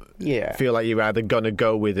sort of feel like you're either going to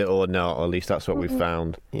go with it or not, or at least that's what we've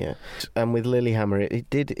found. Yeah. And with Lilyhammer,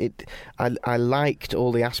 I liked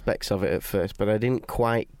all the aspects of it at first, but I didn't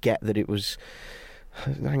quite get that it was...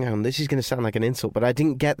 Hang on, this is going to sound like an insult, but I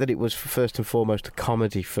didn't get that it was first and foremost a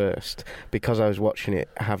comedy first, because I was watching it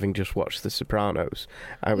having just watched The Sopranos.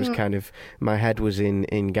 I was kind of... My head was in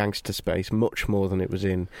gangster space much more than it was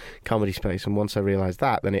in comedy space, and once I realised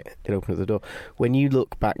that, then it opened up the door. When you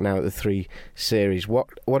look back now at the 3 series, what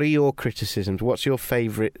are your criticisms? What's your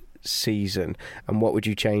favourite season, and what would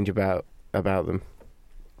you change about them?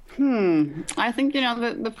 I think, you know,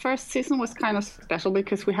 the first season was kind of special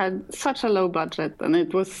because we had such a low budget, and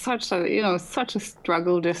it was such a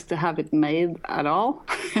struggle just to have it made at all.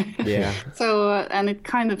 Yeah. So and it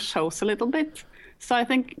kind of shows a little bit. So I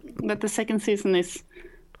think that the second season is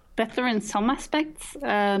better in some aspects,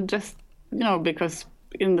 just, you know, because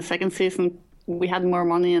in the second season we had more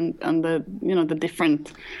money and the, you know, the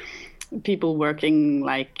different people working,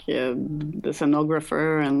 like the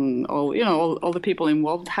scenographer and all the people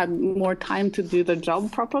involved had more time to do their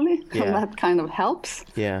job properly. Yeah. And that kind of helps.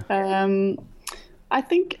 Yeah. I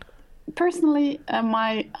think personally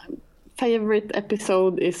my favorite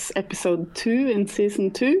episode is episode 2 in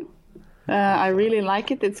season 2. I really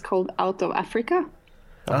like it. It's called Out of Africa.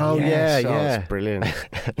 Oh, yes. yeah. It's brilliant.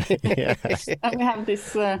 And we have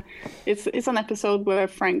this it's an episode where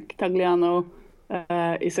Frank Tagliano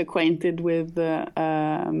is acquainted with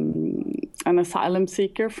an asylum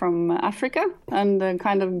seeker from Africa, and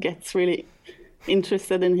kind of gets really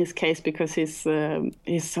interested in his case because he's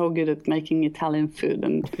so good at making Italian food,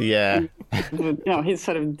 and Yeah. you know, he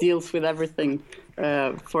sort of deals with everything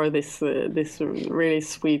for this really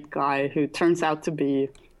sweet guy who turns out to be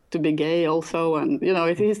gay also, and you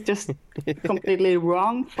know, he's just completely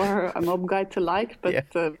wrong for a mob guy to like, but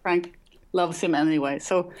Frank loves him anyway.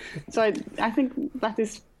 So I think that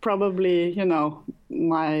is probably, you know,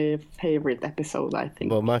 my favorite episode, I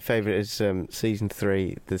think. Well, my favourite is season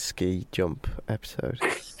 3, the ski jump episode.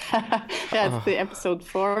 It's the episode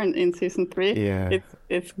 4 in season 3. Yeah.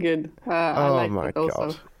 It's good. I like my it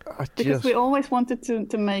also. God. Because we always wanted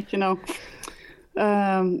to make, you know,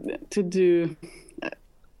 to do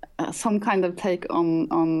some kind of take on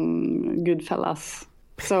Goodfellas.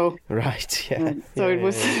 So right, yeah. It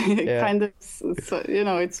was kind of, so, you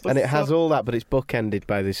know, it's. And it has all that, but it's bookended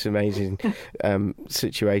by this amazing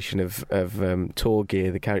situation of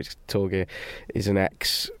Torgeir. The character Torgeir is an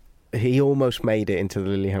ex. He almost made it into the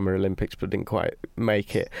Lilyhammer Olympics, but didn't quite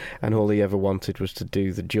make it. And all he ever wanted was to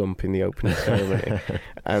do the jump in the opening ceremony.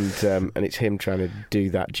 And it's him trying to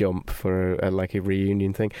do that jump for a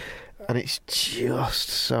reunion thing. And it's just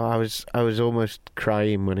so I was almost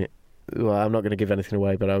crying when it. Well, I'm not going to give anything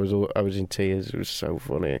away, but I was in tears. It was so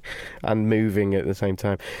funny and moving at the same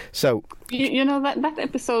time. So you know that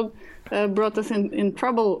episode brought us in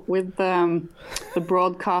trouble with the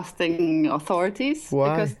broadcasting authorities.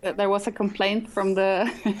 Why? Because there was a complaint from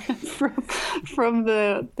the from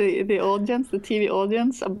the audience, the TV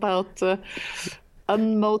audience, about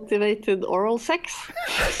unmotivated oral sex.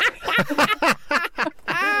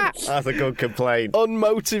 That's a good complaint.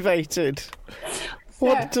 Unmotivated.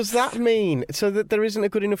 What does that mean? So that there isn't a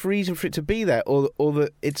good enough reason for it to be there, or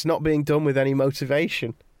that it's not being done with any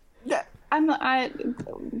motivation? Yeah,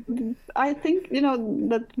 I think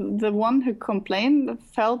that the one who complained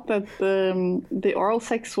felt that the oral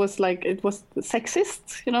sex was like it was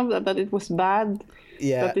sexist. That it was bad.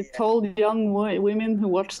 Yeah. That it told young women who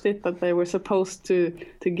watched it that they were supposed to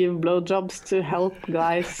give blowjobs to help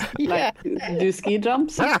guys like do ski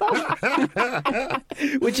jumps and stuff.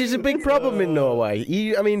 Which is a big problem in Norway.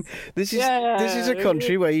 This is a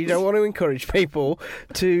country where you don't want to encourage people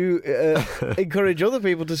to encourage other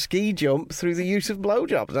people to ski jump through the use of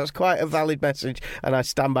blowjobs. That's quite a valid message, and I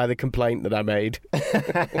stand by the complaint that I made.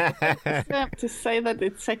 To say that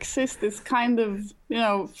it's sexist is kind of,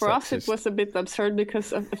 for us it was a bit absurd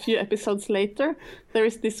because a few episodes later there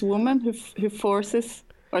is this woman who forces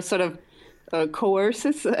or sort of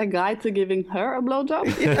coerces a guy to giving her a blowjob.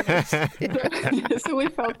 So we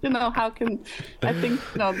felt, how can I think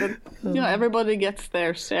that everybody gets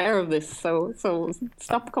their share of this. So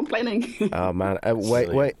stop complaining. Oh man,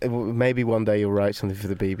 wait, maybe one day you'll write something for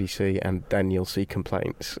the BBC and then you'll see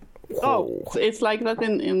complaints. Oh, it's like that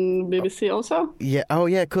in BBC also? Yeah. Oh,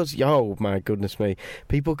 yeah, because, oh, my goodness me.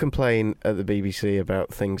 People complain at the BBC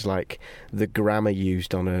about things like the grammar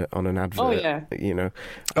used on an advert. Oh, yeah.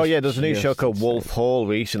 Oh, yeah, there's a new show called Wolf Hall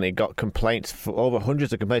recently. Got complaints, for over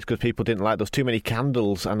hundreds of complaints, because people didn't like there was too many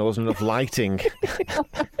candles and there wasn't enough lighting.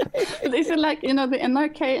 Is it like, the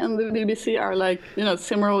NRK and the BBC are like,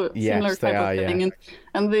 similar type of thing. Yeah.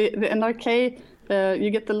 And the NRK... you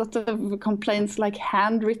get a lot of complaints like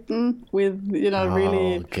handwritten with,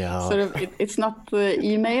 really sort of, it's not the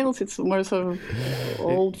emails, it's more sort of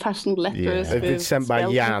old-fashioned letters. Yeah. It's sent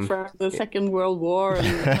by Jan. From the Second World War.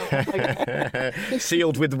 And,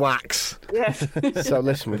 Sealed with wax. Yes. So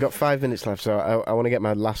listen, we've got 5 minutes left, so I want to get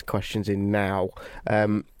my last questions in now.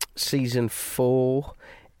 Season 4,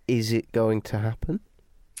 is it going to happen?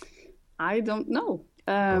 I don't know.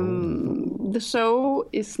 The show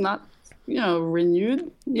is not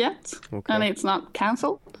renewed yet, and it's not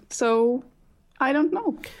cancelled, so I don't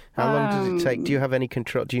know. How long does it take? Do you have any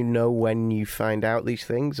control? Do you know when you find out these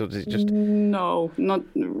things, or does it just... No, not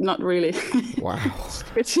really. Wow.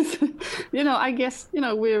 Which is, I guess,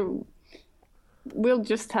 we'll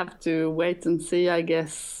just have to wait and see, I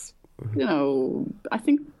guess. I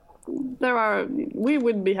think we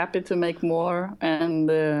would be happy to make more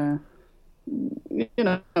and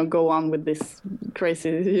go on with this crazy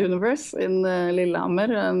universe in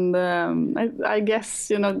LILYHAMMER, and I guess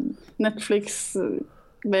Netflix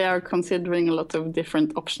they are considering a lot of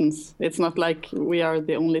different options. It's not like we are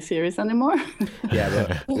the only series anymore.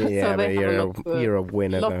 Yeah, but you're a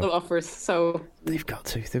winner. A lot though. of offers, so they've got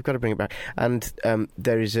to bring it back. And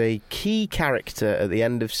there is a key character at the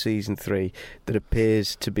end of season 3 that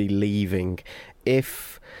appears to be leaving.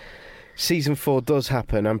 If Season 4 does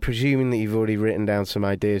happen, I'm presuming that you've already written down some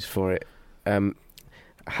ideas for it.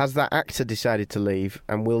 Has that actor decided to leave,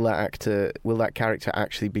 and will that character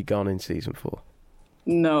actually be gone in Season 4?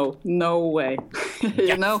 No way.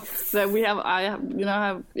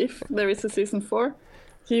 That if there is a Season 4,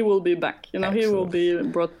 he will be back. Excellent. He will be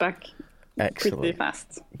brought back. Excellent. Pretty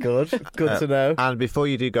fast. Good to know. And before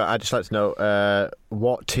you do go, I'd just like to know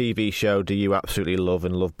what TV show do you absolutely love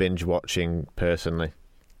and love binge watching personally?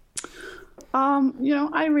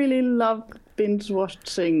 I really love binge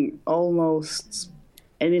watching almost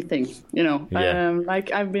anything.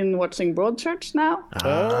 Like I've been watching Broadchurch now.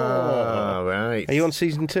 Oh, right. Are you on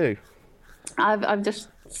season 2? I've just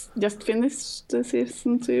finished the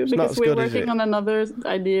season 2 it's because we're working on another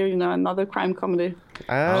idea. another crime comedy.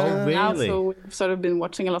 Oh, really? Now, so we've sort of been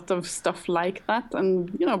watching a lot of stuff like that,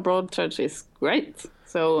 and Broadchurch is great.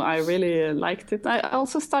 So I really liked it. I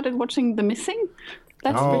also started watching The Missing.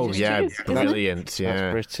 That's British too, brilliant. Yeah,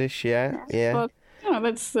 that's British. Yeah. But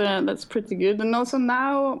that's pretty good. And also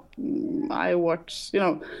now I watch.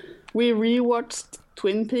 We rewatched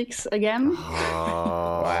Twin Peaks again.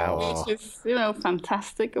 Oh, wow! Which is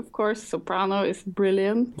fantastic. Of course, Soprano is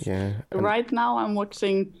brilliant. Yeah. Right now I'm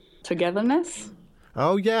watching Togetherness.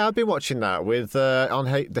 Oh yeah, I've been watching that with on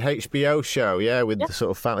the HBO show. Yeah, with the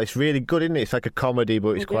sort of family. It's really good, isn't it? It's like a comedy,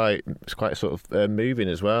 but it's quite sort of moving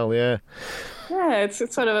as well. Yeah. Yeah, it's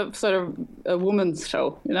sort of a woman's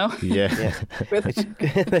show, Yeah.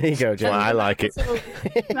 There you go, Jen. Well, I like it. So,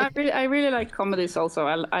 I really like comedies also.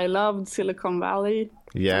 I loved Silicon Valley.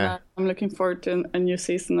 Yeah. I'm looking forward to a new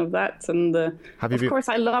season of that. And of course,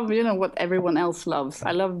 I love what everyone else loves.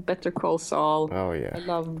 I love Better Call Saul. Oh yeah. I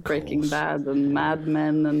love Breaking Bad and Mad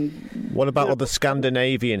Men. And what about all the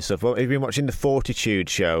Scandinavian stuff? Well, have you been watching the Fortitude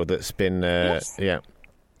show? That's been yes. Yeah.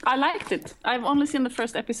 I liked it. I've only seen the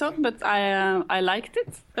first episode, but I liked it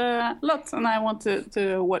a lot, and I want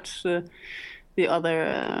to watch the the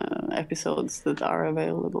other episodes that are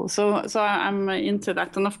available. So I'm into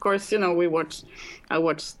that, and of course, I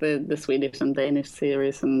watched the Swedish and Danish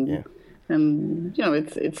series, and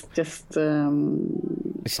it's just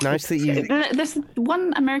it's nice that you. There's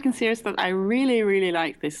one American series that I really, really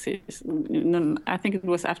like this season. I think it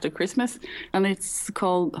was after Christmas, and it's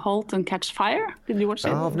called ¡Halt and Catch Fire. Did you watch it?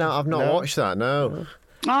 Oh, I've not watched that. No.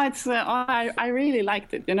 Oh, it's I really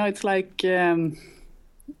liked it. It's like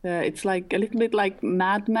it's like a little bit like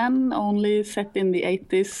Mad Men, only set in the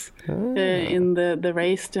 80s, in the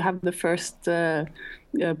race to have the first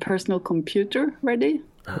personal computer ready.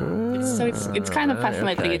 It's kind of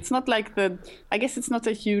fascinating. Okay. It's not like I guess it's not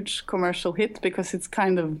a huge commercial hit because it's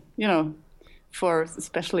kind of for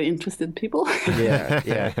especially interested people.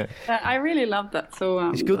 Yeah. I really love that. So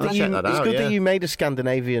it's good that you made a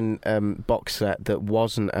Scandinavian box set that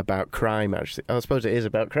wasn't about crime. Actually, I suppose it is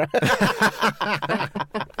about crime.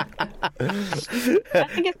 I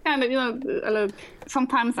think it's kind of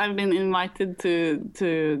sometimes I've been invited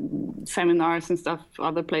to seminars and stuff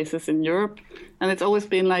other places in Europe, and it's always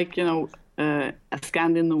been like a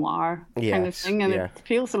Scandin noir kind of thing, and it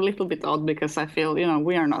feels a little bit odd because I feel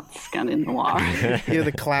we are not Scandin noir. You're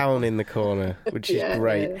the clown in the corner, which is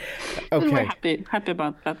great. Yeah. Okay, we're happy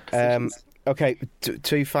about that position. Okay,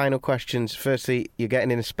 two final questions. Firstly, you're getting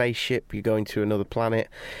in a spaceship, you're going to another planet,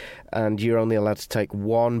 and you're only allowed to take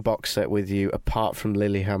one box set with you apart from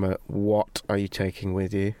Lilyhammer. What are you taking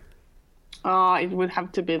with you? It would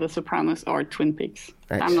have to be The Sopranos or Twin Peaks.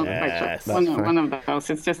 Excellent. I'm not quite sure. One of those.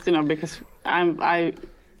 It's just because I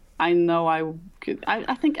know I could.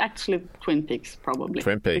 I think actually Twin Peaks probably.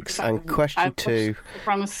 Twin Peaks. And question 2. I've watched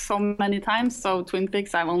Sopranos so many times, so Twin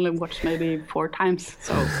Peaks I've only watched maybe 4 times.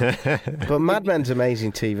 So. But Mad Men's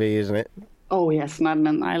amazing TV, isn't it? Oh yes, Mad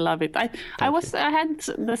Men. I love it. I had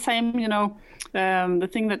the same, the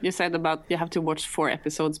thing that you said about you have to watch 4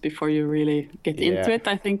 episodes before you really get into it.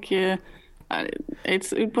 I think it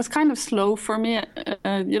was kind of slow for me.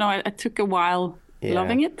 I took a while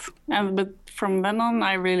loving it, but from then on,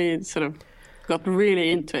 I really sort of got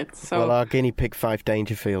really into it. So. Well, our guinea pig, Fife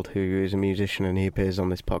Dangerfield, who is a musician and he appears on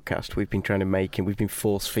this podcast, we've been trying to make him, we've been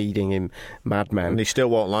force-feeding him Mad Men. And he still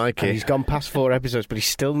won't like it. He's gone past 4 episodes, but he's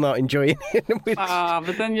still not enjoying it.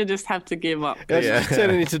 But then you just have to give up. It's just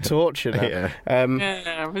turning into torture now.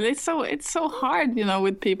 But it's so hard,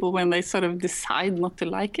 with people when they sort of decide not to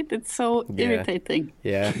like it. It's so irritating.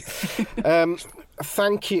 Yeah.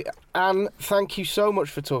 Thank you, Anne. Thank you so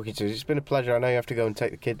much for talking to us. It's been a pleasure. I know you have to go and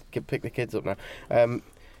pick the kids up now. And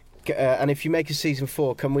if you make a season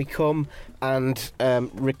 4, can we come and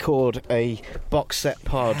record a box set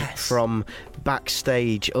pod from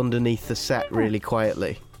backstage underneath the set really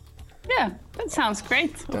quietly? Yeah, that sounds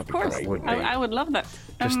great. Of course, I would love that.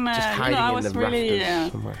 Just hiding in the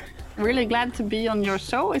rafters somewhere. Really glad to be on your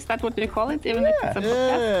show. Is that what you call it? Even if it's a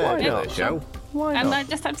podcast? Why not? Show. And I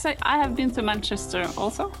just have to say, I have been to Manchester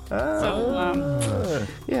also.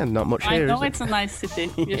 Not much here. I know it's a nice city.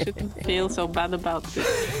 You shouldn't feel so bad about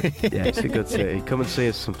it. Yeah, it's a good city. Come and see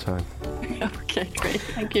us sometime. Okay, great.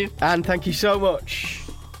 Thank you. And thank you so much.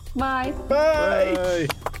 Bye. Bye.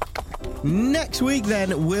 Next week,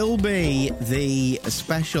 then, will be the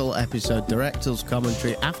special episode, Director's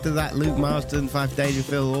Commentary. After that, Luke Marston, Fife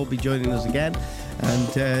Dangerfield will all be joining us again.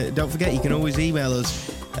 And don't forget, you can always email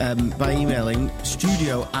us by emailing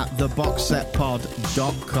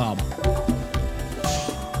studio@theboxsetpod.com.